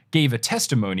assistant, gave a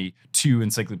testimony to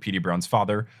Encyclopedia Brown's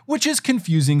father, which is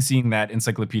confusing seeing that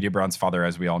Encyclopedia Brown's father,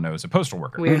 as we all know, is a postal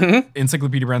worker. Weird.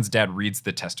 Encyclopedia Brown's dad reads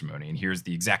the testimony, and here's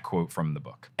the exact quote from the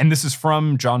book. And this is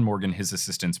from John Morgan, his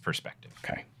assistant's perspective.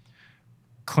 Okay.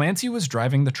 Clancy was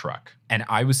driving the truck, and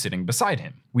I was sitting beside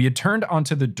him. We had turned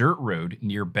onto the dirt road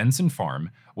near Benson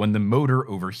Farm when the motor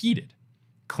overheated.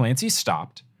 Clancy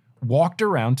stopped, walked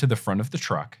around to the front of the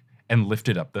truck, and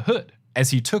lifted up the hood.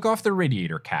 As he took off the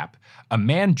radiator cap, a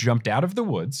man jumped out of the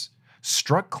woods,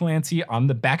 struck Clancy on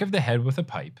the back of the head with a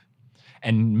pipe,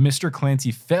 and Mr. Clancy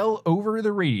fell over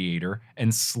the radiator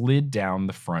and slid down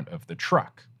the front of the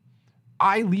truck.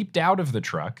 I leaped out of the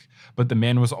truck, but the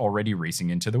man was already racing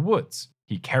into the woods.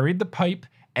 He carried the pipe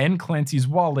and Clancy's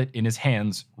wallet in his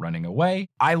hands, running away.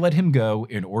 I let him go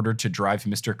in order to drive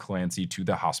Mr. Clancy to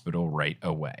the hospital right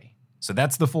away. So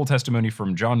that's the full testimony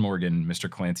from John Morgan, Mr.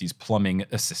 Clancy's plumbing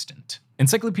assistant.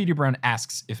 Encyclopedia Brown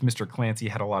asks if Mr. Clancy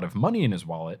had a lot of money in his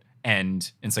wallet,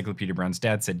 and Encyclopedia Brown's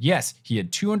dad said yes, he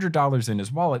had $200 in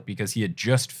his wallet because he had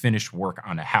just finished work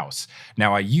on a house.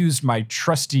 Now, I used my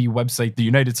trusty website, the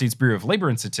United States Bureau of Labor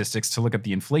and Statistics, to look up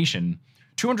the inflation.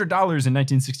 $200 in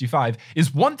 1965 is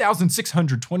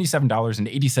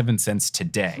 $1,627.87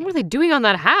 today. What are they doing on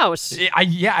that house?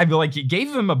 I like, it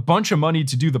gave them a bunch of money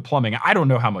to do the plumbing. I don't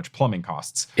know how much plumbing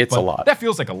costs. It's but a lot. That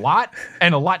feels like a lot,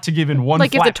 and a lot to give in one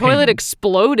Like if flat the toilet payment.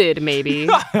 exploded, maybe.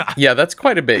 Yeah, that's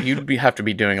quite a bit. Have to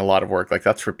be doing a lot of work. Like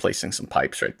that's replacing some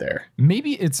pipes right there.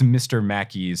 Maybe it's Mr.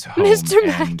 Mackey's home, Mr.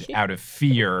 and Mackey. out of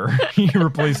fear, he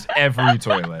replaced every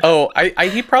toilet. Oh,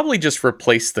 he probably just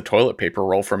replaced the toilet paper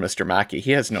roll for Mr. Mackey.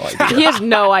 He has no idea. He has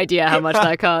no idea how much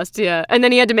that cost. Yeah. And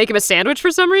then he had to make him a sandwich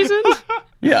for some reason.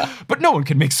 Yeah. But no one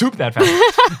can make soup that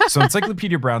fast. So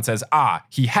Encyclopedia Brown says,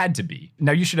 he had to be.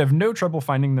 Now you should have no trouble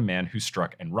finding the man who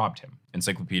struck and robbed him.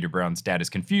 Encyclopedia Brown's dad is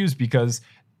confused because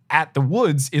at the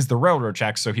woods is the railroad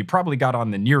track, so he probably got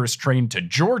on the nearest train to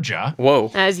Georgia. Whoa.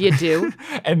 As you do.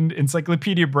 And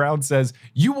Encyclopedia Brown says,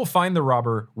 you will find the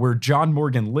robber where John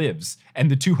Morgan lives and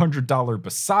the $200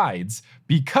 besides,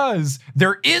 because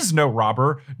there is no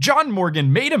robber. John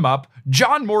Morgan made him up.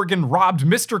 John Morgan robbed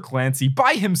Mr. Clancy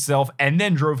by himself and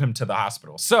then drove him to the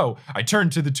hospital. So I turn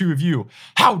to the two of you.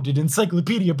 How did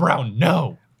Encyclopedia Brown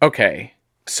know? Okay.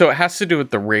 So it has to do with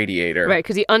the radiator. Right,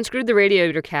 because he unscrewed the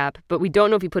radiator cap, but we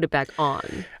don't know if he put it back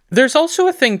on. There's also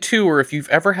a thing, too, where if you've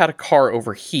ever had a car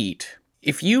overheat,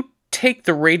 if you take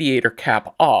the radiator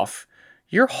cap off,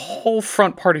 your whole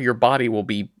front part of your body will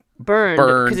be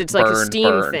Burned, because it's like a steam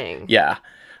burned. thing. Yeah.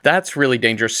 That's really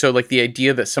dangerous. So, like, the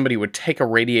idea that somebody would take a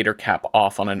radiator cap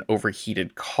off on an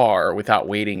overheated car without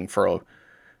waiting for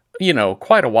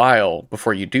quite a while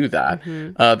before you do that.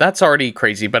 Mm-hmm. That's already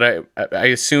crazy, but I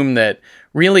assume that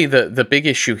really the big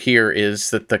issue here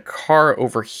is that the car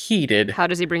overheated. How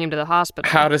does he bring him to the hospital?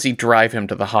 How does he drive him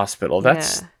to the hospital?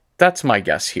 That's my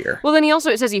guess here. Well, then it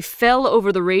says he fell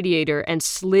over the radiator and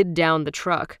slid down the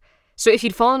truck. So if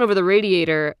he'd fallen over the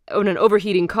radiator in an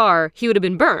overheating car, he would have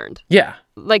been burned. Yeah.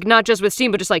 Like not just with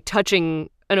steam, but just like touching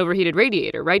an overheated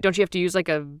radiator, right? Don't you have to use like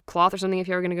a cloth or something if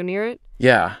you're ever going to go near it?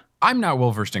 Yeah. I'm not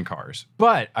well versed in cars,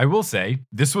 but I will say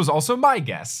this was also my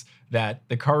guess that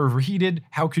the car overheated.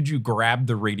 How could you grab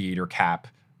the radiator cap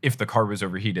if the car was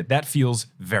overheated? That feels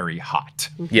very hot.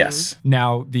 Mm-hmm. Yes.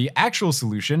 Now, the actual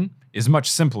solution is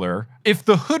much simpler. If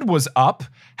the hood was up,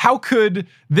 how could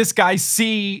this guy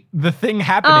see the thing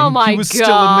happening? Oh my he was still in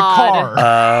the car.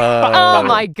 Oh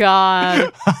my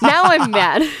God. Now I'm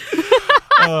mad.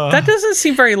 That doesn't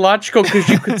seem very logical because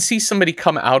you could see somebody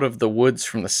come out of the woods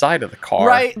from the side of the car.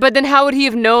 Right. But then how would he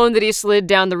have known that he slid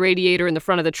down the radiator in the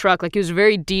front of the truck? Like, it was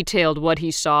very detailed what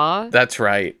he saw. That's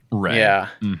right. Right. Yeah.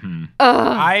 Mm-hmm.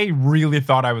 I really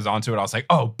thought I was onto it. I was like,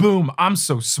 oh, boom, I'm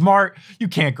so smart. You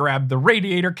can't grab the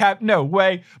radiator cap. No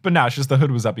way. But no, it's just the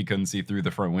hood was up. He couldn't see through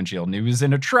the front windshield and he was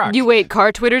in a truck. You wait,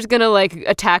 car Twitter's gonna like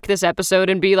attack this episode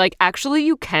and be like, actually,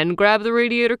 you can grab the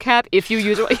radiator cap if you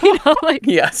use it. Like.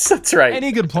 Yes, that's right.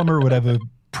 Any good plumber would have a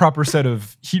proper set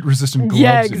of heat-resistant gloves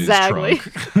Yeah, in exactly.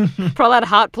 his trunk. For all that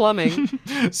hot plumbing.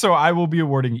 So I will be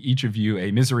awarding each of you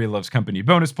a Misery Loves Company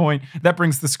bonus point. That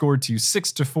brings the score to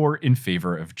 6-4 in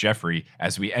favor of Jeffrey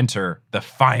as we enter the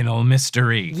final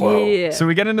mystery. Yeah. So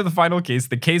we get into the final case,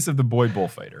 the case of the boy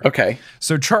bullfighter. Okay.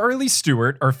 So Charlie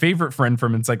Stewart, our favorite friend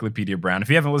from Encyclopedia Brown, if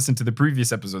you haven't listened to the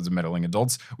previous episodes of Meddling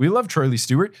Adults, we love Charlie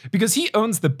Stewart because he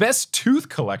owns the best tooth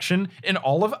collection in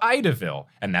all of Idaville.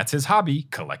 And that's his hobby,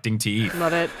 collecting teeth.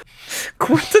 Love it.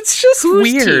 That's just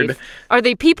Whose weird. teeth? Are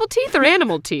they people teeth or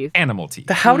animal teeth? Animal teeth.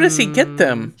 How does he get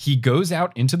them? He goes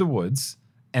out into the woods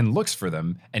and looks for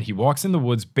them, and he walks in the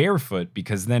woods barefoot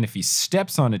because then if he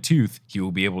steps on a tooth, he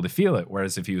will be able to feel it,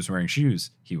 whereas if he was wearing shoes,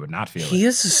 he would not feel He it.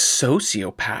 is a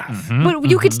sociopath. But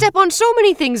you could step on so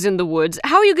many things in the woods.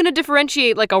 How are you going to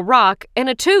differentiate like a rock and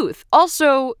a tooth?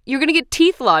 Also, you're going to get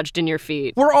teeth lodged in your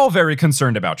feet. We're all very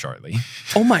concerned about Charlie.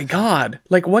 Oh my God.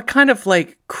 Like, what kind of,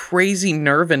 like, crazy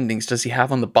nerve endings does he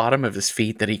have on the bottom of his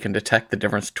feet that he can detect the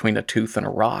difference between a tooth and a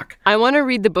rock? I want to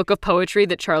read the book of poetry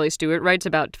that Charlie Stewart writes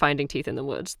about finding teeth in the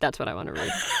woods. That's what I want to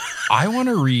read. I want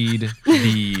to read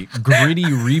the gritty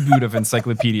reboot of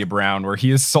Encyclopedia Brown where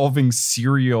he is solving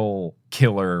serial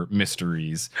killer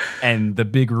mysteries, and the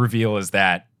big reveal is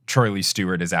that Charlie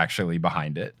Stewart is actually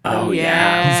behind it. Oh,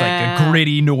 yeah. He's like a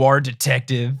gritty noir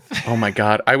detective. Oh my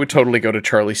God. I would totally go to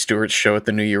Charlie Stewart's show at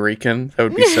the New Eurekan. That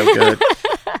would be so good.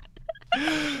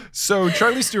 So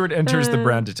Charlie Stewart enters the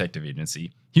Brown Detective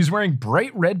Agency. He's wearing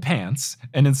bright red pants,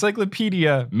 and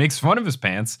Encyclopedia makes fun of his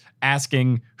pants,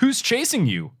 asking, "Who's chasing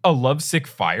you? A lovesick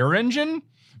fire engine?"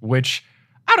 Which,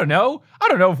 I don't know. I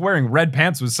don't know if wearing red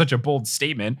pants was such a bold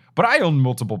statement, but I own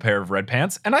multiple pair of red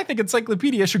pants, and I think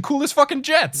Encyclopedia should cool his fucking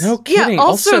jets. No kidding. Yeah,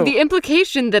 also the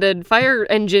implication that a fire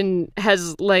engine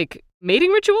has like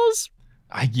mating rituals.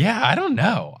 I don't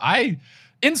know.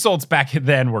 insults back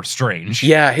then were strange.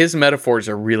 Yeah, his metaphors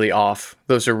are really off.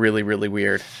 Those are really, really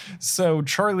weird. So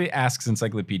Charlie asks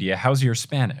Encyclopedia, how's your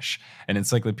Spanish? And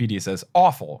Encyclopedia says,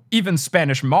 awful. Even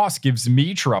Spanish moss gives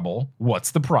me trouble.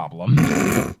 What's the problem?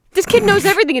 This kid knows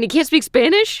everything and he can't speak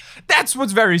Spanish? That's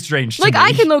what's very strange to Like, me.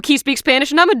 I can low-key speak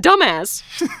Spanish and I'm a dumbass.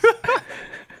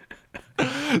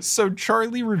 So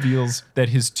Charlie reveals that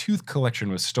his tooth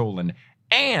collection was stolen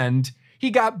and he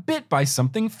got bit by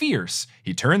something fierce.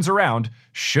 He turns around,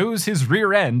 shows his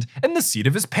rear end, and the seat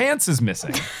of his pants is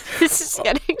missing. This is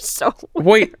getting so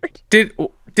Wait, weird.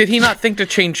 did he not think to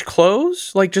change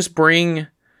clothes? Like, just bring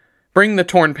the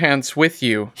torn pants with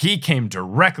you. He came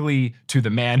directly to the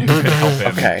man who could help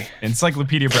him. Okay.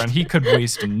 Encyclopedia Brown, he could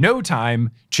waste no time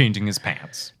changing his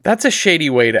pants. That's a shady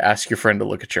way to ask your friend to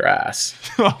look at your ass.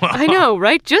 I know,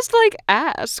 right? Just, like,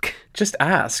 ask. Just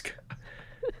ask.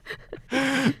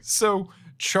 So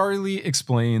Charlie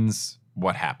explains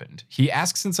what happened. He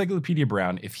asks Encyclopedia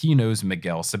Brown if he knows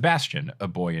Miguel Sebastian, a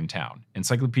boy in town.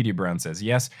 Encyclopedia Brown says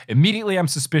yes. Immediately I'm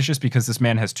suspicious because this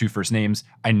man has 2 first names.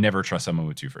 I never trust someone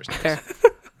with 2 first names. Fair.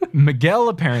 Miguel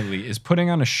apparently is putting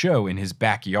on a show in his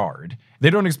backyard. They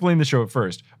don't explain the show at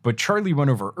first, but Charlie went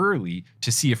over early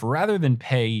to see if rather than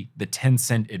pay the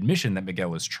 10-cent admission that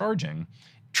Miguel is charging,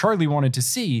 Charlie wanted to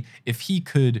see if he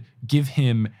could give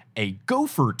him a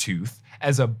gopher tooth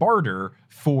as a barter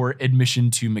for admission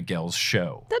to Miguel's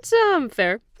show. That's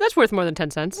fair. That's worth more than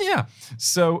 10 cents. Yeah.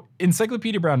 So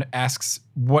Encyclopedia Brown asks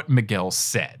what Miguel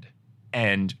said.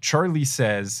 And Charlie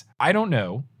says, I don't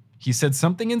know. He said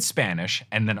something in Spanish,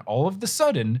 and then all of a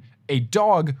sudden, a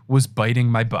dog was biting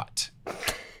my butt.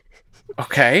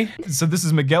 Okay. So this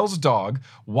is Miguel's dog.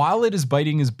 While it is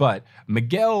biting his butt,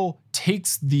 Miguel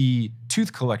takes the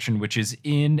tooth collection, which is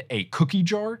in a cookie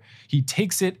jar. He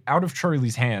takes it out of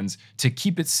Charlie's hands to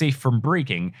keep it safe from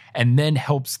breaking, and then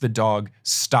helps the dog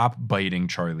stop biting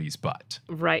Charlie's butt.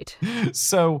 Right.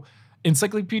 So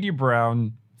Encyclopedia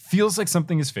Brown feels like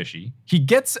something is fishy. He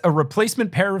gets a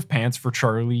replacement pair of pants for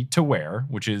Charlie to wear,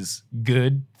 which is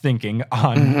good thinking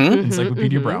on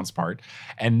Encyclopedia Brown's part.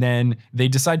 And then they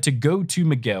decide to go to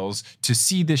Miguel's to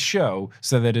see this show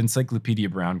so that Encyclopedia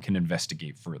Brown can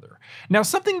investigate further. Now,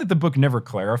 something that the book never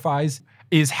clarifies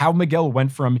is how Miguel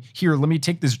went from, here, let me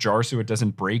take this jar so it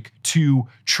doesn't break, to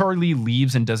Charlie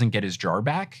leaves and doesn't get his jar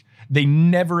back. They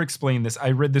never explain this.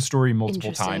 I read this story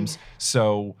multiple times,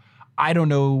 so I don't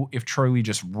know if Charlie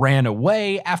just ran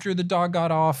away after the dog got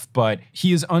off, but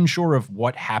he is unsure of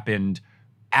what happened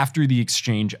after the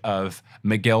exchange of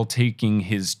Miguel taking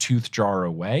his tooth jar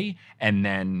away and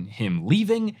then him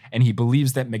leaving. And he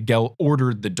believes that Miguel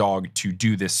ordered the dog to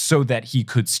do this so that he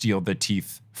could steal the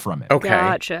teeth from it. Okay.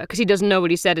 Gotcha. Because he doesn't know what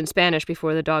he said in Spanish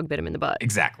before the dog bit him in the butt.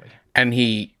 Exactly. And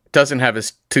he doesn't have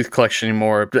his tooth collection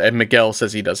anymore, and Miguel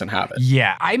says he doesn't have it.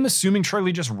 Yeah, I'm assuming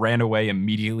Charlie just ran away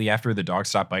immediately after the dog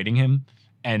stopped biting him,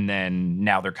 and then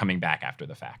now they're coming back after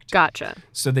the fact. Gotcha.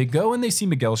 So they go and they see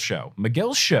Miguel's show.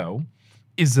 Miguel's show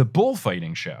is a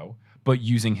bullfighting show, but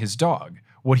using his dog.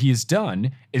 What he has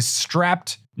done is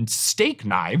strapped steak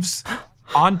knives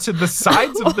onto the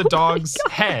sides of the dog's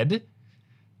head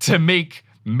to make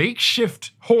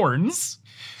makeshift horns.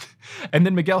 And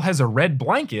then Miguel has a red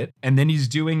blanket, and then he's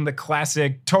doing the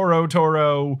classic Toro.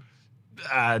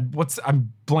 I'm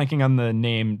blanking on the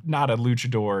name. Not a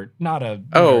luchador, not a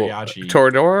mariachi.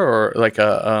 Torador, or like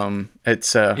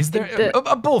it's Is there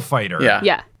a bullfighter? Yeah.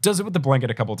 Yeah. Does it with the blanket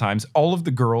a couple times. All of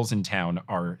the girls in town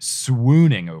are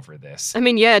swooning over this. I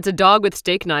mean, yeah, it's a dog with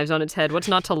steak knives on its head. What's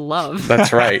not to love?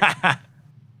 That's right.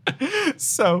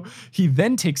 So he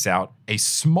then takes out a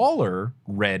smaller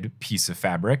red piece of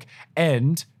fabric,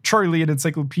 and Charlie and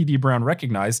Encyclopedia Brown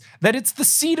recognize that it's the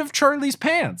seat of Charlie's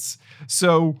pants.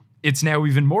 So it's now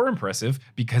even more impressive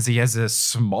because he has a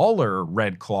smaller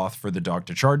red cloth for the dog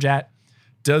to charge at,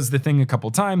 does the thing a couple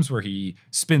times where he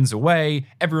spins away.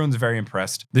 Everyone's very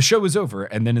impressed. The show is over,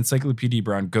 and then Encyclopedia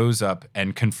Brown goes up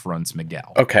and confronts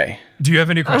Miguel. Okay. Do you have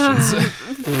any questions?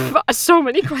 So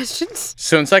many questions.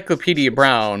 So Encyclopedia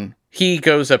Brown, he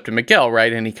goes up to Miguel,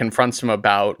 right? And he confronts him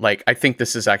about, like, I think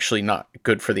this is actually not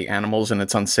good for the animals and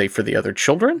it's unsafe for the other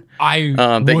children.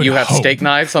 That you have steak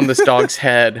knives on this dog's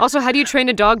head. Also, how do you train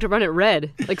a dog to run it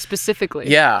red? Like, specifically.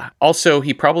 Yeah. Also,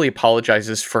 he probably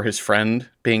apologizes for his friend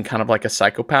being kind of like a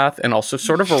psychopath and also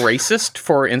sort of a racist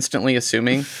for instantly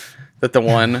assuming that the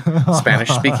one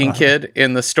Spanish-speaking kid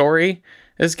in the story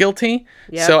is guilty.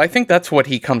 Yep. So I think that's what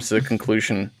he comes to the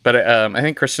conclusion. But I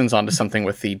think Kristen's onto something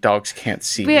with the dogs can't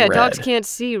see But yeah, red. dogs can't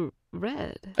see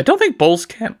red. I don't think bulls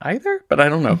can either, but I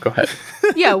don't know. Go ahead.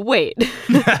 Yeah, wait.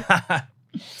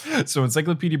 So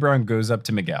Encyclopedia Brown goes up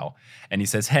to Miguel and he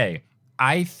says, hey,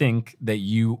 I think that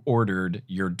you ordered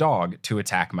your dog to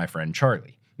attack my friend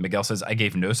Charlie. Miguel says, I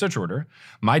gave no such order.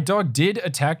 My dog did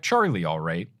attack Charlie, all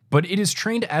right, but it is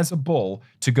trained as a bull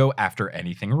to go after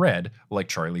anything red, like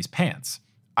Charlie's pants.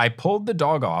 I pulled the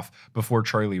dog off before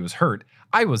Charlie was hurt.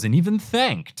 I wasn't even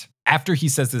thanked. After he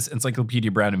says this,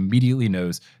 Encyclopedia Brown immediately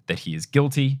knows that he is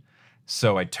guilty.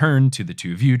 So I turn to the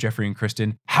two of you, Jeffrey and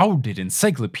Kristen. How did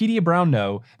Encyclopedia Brown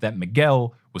know that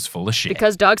Miguel was full of shit?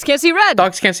 Because dogs can't see red.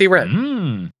 Dogs can't see red.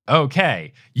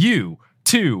 Okay, you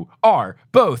two are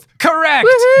both correct.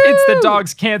 Woohoo! It's the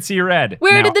dogs can't see red.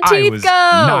 Where did the teeth I was go?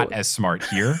 not as smart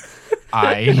here.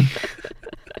 I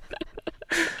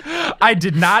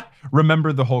did not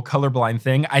remember the whole colorblind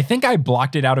thing. I think I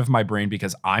blocked it out of my brain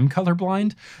because I'm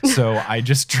colorblind. So I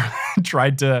just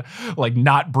tried to like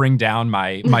not bring down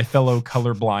my fellow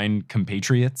colorblind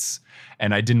compatriots.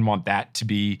 And I didn't want that to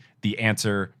be the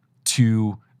answer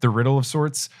to the riddle of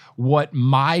sorts. What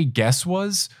my guess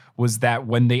was that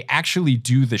when they actually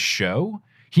do the show,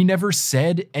 he never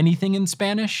said anything in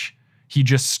Spanish. He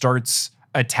just starts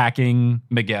attacking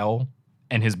Miguel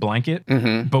and his blanket.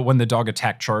 But when the dog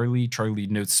attacked Charlie, Charlie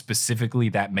notes specifically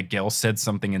that Miguel said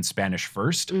something in Spanish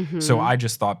first. So I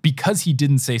just thought because he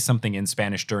didn't say something in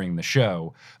Spanish during the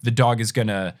show, the dog is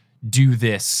gonna do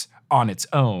this on its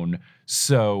own.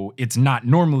 So it's not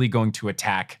normally going to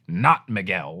attack not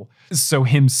Miguel. So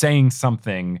him saying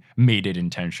something made it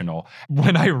intentional.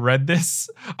 When I read this,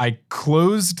 I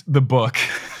closed the book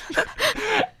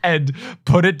and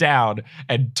put it down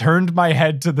and turned my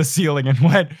head to the ceiling and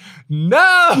went,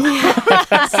 no!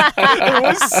 It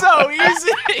was so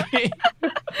easy.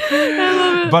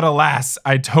 But alas,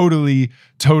 I totally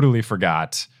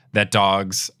forgot that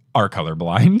dogs are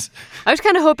colorblind. I was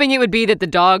kind of hoping it would be that the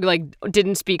dog like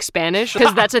didn't speak Spanish,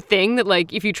 because that's a thing that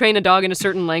like if you train a dog in a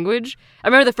certain language. I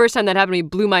remember the first time that happened to me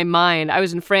blew my mind. I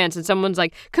was in France and someone's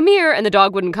like, come here, and the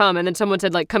dog wouldn't come, and then someone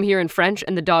said like, come here in French,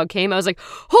 and the dog came. I was like,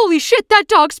 holy shit, that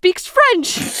dog speaks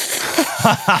French.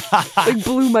 It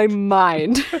blew my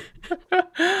mind.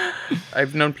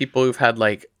 I've known people who've had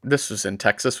like, this was in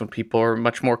Texas when people are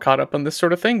much more caught up on this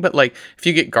sort of thing, but like if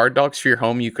you get guard dogs for your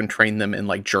home, you can train them in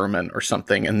like German or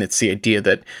something, and it's the idea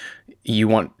that you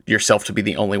want yourself to be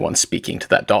the only one speaking to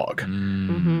that dog.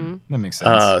 That makes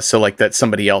sense. So like that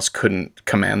somebody else couldn't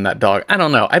command that dog. I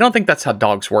don't know. I don't think that's how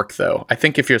dogs work though. I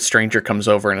think if your stranger comes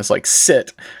over and is like,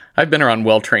 sit. I've been around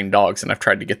well-trained dogs and I've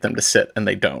tried to get them to sit and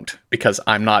they don't because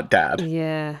I'm not dad.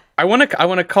 Yeah. I want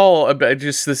to call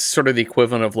just this sort of the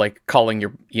equivalent of like calling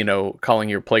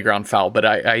your playground foul, but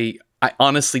I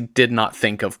honestly did not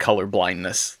think of color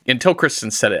blindness until Kristen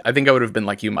said it. I think I would have been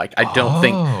like you, Mike. I don't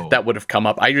think that would have come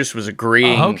up. I just was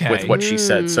agreeing with what she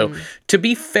said. So to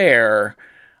be fair,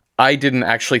 I didn't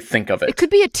actually think of it. It could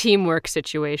be a teamwork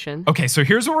situation. Okay, so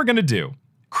here's what we're going to do.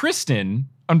 Kristen,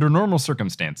 under normal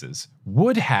circumstances,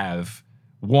 would have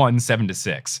won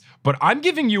 7-6. But I'm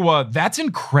giving you a that's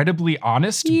incredibly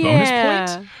honest bonus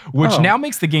point, which now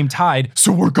makes the game tied.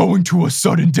 So we're going to a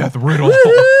sudden death riddle.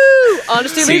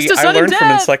 Honesty See, leads to I sudden learned death.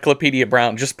 from Encyclopedia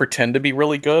Brown, just pretend to be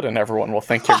really good and everyone will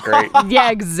think you're great.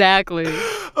 Yeah, exactly.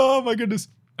 Oh my goodness.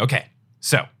 Okay,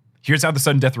 so here's how the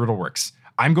sudden death riddle works.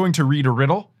 I'm going to read a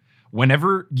riddle.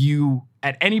 Whenever you,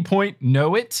 at any point,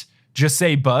 know it, just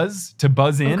say buzz to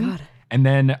buzz in. And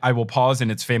then I will pause,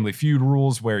 and it's Family Feud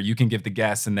rules where you can give the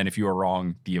guess, and then if you are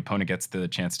wrong, the opponent gets the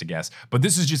chance to guess. But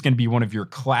this is just going to be one of your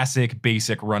classic,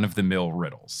 basic, run-of-the-mill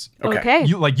riddles. Okay.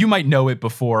 You might know it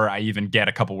before I even get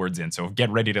a couple words in, so get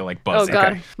ready to like buzz. Oh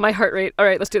God, Okay. my heart rate. All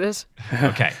right, let's do this.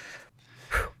 Okay.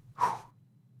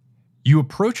 You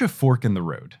approach a fork in the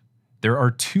road. There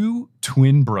are two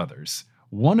twin brothers,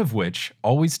 one of which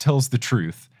always tells the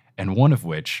truth, and one of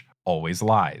which always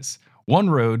lies.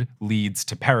 One road leads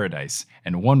to paradise,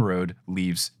 and one road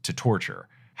leads to torture.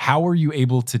 How are you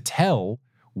able to tell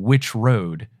which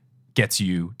road gets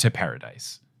you to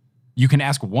paradise? You can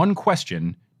ask one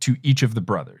question to each of the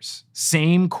brothers.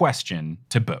 Same question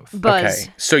to both. Buzz.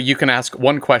 Okay, so you can ask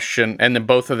one question and then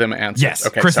both of them answer. Yes,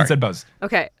 okay, Kristen sorry. said buzz.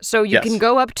 Okay, so you can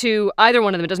go up to either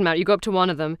one of them. It doesn't matter. You go up to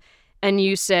one of them, and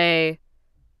you say,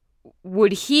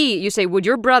 would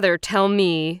your brother tell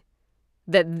me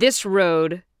that this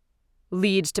road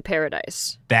leads to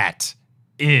paradise? That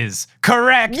is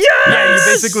correct. Yes! Yeah,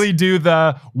 you basically do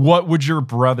the what would your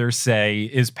brother say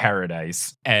is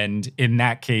paradise. And in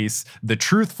that case, the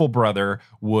truthful brother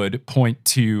would point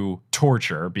to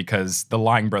torture because the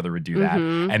lying brother would do that.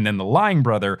 And then the lying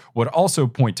brother would also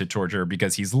point to torture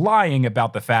because he's lying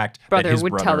about the fact that his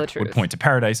would tell brother the truth. would point to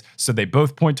paradise. So they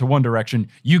both point to one direction,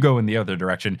 you go in the other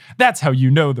direction. That's how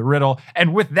you know the riddle.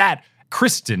 And with that,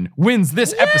 Kristen wins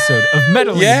this episode of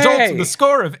Meddling Yay! Adults with a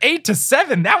score of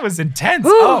 8-7. That was intense.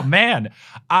 Woo! Oh, man.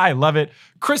 I love it.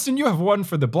 Kristen, you have won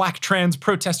for the Black Trans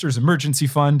Protesters Emergency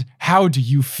Fund. How do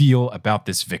you feel about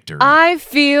this victory? I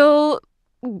feel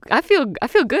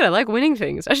good. I like winning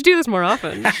things. I should do this more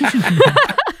often.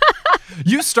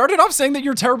 You started off saying that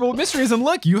you're terrible at mysteries, and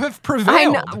look, you have I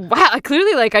prevailed. know. Wow.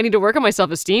 Clearly, I need to work on my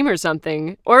self-esteem or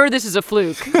something. Or this is a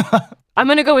fluke. I'm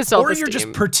gonna go with Or self-esteem. you're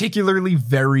just particularly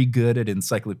very good at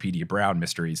Encyclopedia Brown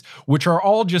mysteries, which are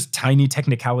all just tiny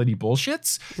technicality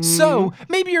bullshits. So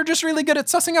maybe you're just really good at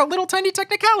sussing out little tiny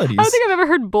technicalities. I don't think I've ever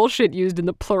heard bullshit used in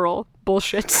the plural.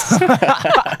 Bullshits.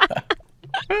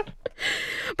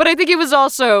 But I think it was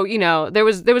also, there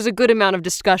was a good amount of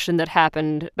discussion that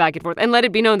happened back and forth. And let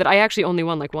it be known that I actually only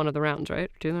won one of the rounds,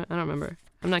 right? I don't remember.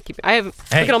 I'm not keeping. Look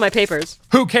at all my papers.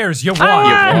 Who cares? You won.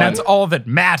 And that's all that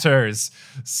matters.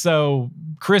 So,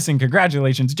 Kristen,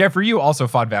 congratulations. Jeffrey, you also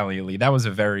fought valiantly. That was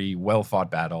a very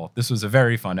well-fought battle. This was a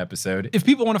very fun episode. If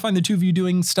people want to find the two of you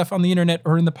doing stuff on the internet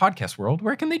or in the podcast world,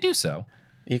 where can they do so?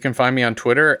 You can find me on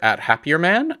Twitter at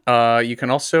HappierMan. You can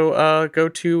also go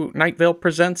to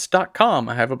nightvalepresents.com.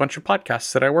 I have a bunch of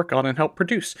podcasts that I work on and help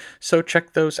produce, so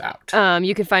check those out.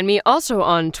 You can find me also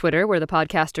on Twitter, where the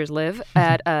podcasters live,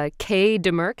 at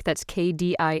KDimerc, that's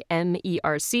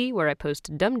KDIMERC, where I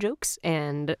post dumb jokes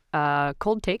and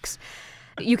cold takes.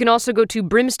 You can also go to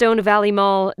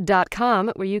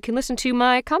brimstonevalley.mall.com, where you can listen to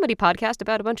my comedy podcast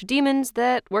about a bunch of demons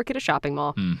that work at a shopping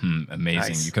mall. Amazing.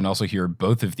 Nice. You can also hear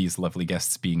both of these lovely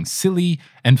guests being silly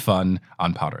and fun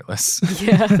on Potterless.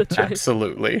 Yeah, that's right.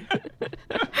 Absolutely.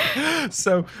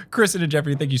 So, Kristen and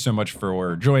Jeffrey, thank you so much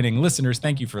for joining. Listeners,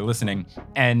 thank you for listening.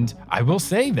 And I will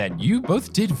say that you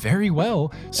both did very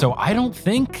well. So I don't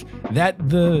think that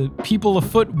the people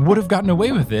afoot would have gotten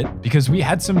away with it, because we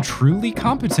had some truly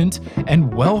competent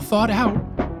and well thought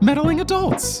out meddling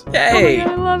adults. Yay! Oh my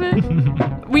God, I love it.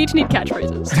 We each need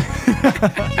catchphrases.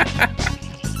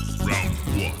 Round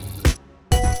one.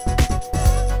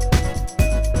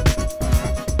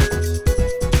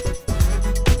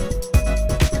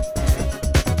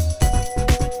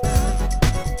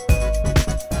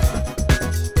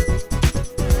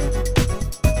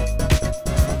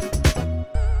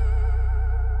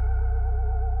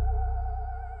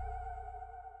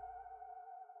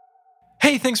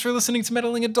 Hey, thanks for listening to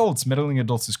Meddling Adults. Meddling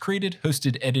Adults is created,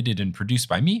 hosted, edited, and produced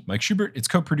by me, Mike Schubert. It's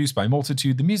co-produced by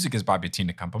Multitude. The music is by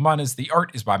Bettina Campomanes. The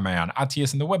art is by Mayan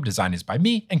Atias, and the web design is by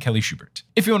me and Kelly Schubert.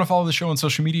 If you want to follow the show on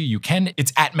social media, you can.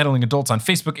 It's at Meddling Adults on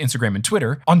Facebook, Instagram, and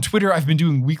Twitter. On Twitter, I've been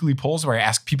doing weekly polls where I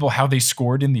ask people how they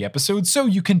scored in the episode, so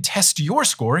you can test your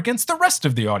score against the rest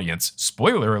of the audience.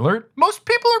 Spoiler alert, most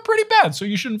people are pretty bad, so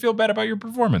you shouldn't feel bad about your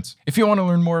performance. If you want to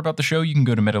learn more about the show, you can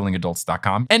go to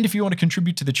meddlingadults.com. And if you want to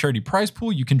contribute to the charity prize pool,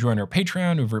 you can join our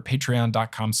Patreon over at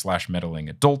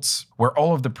patreon.com/meddlingadults, where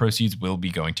all of the proceeds will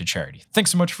be going to charity. Thanks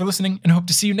so much for listening, and hope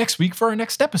to see you next week for our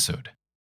next episode.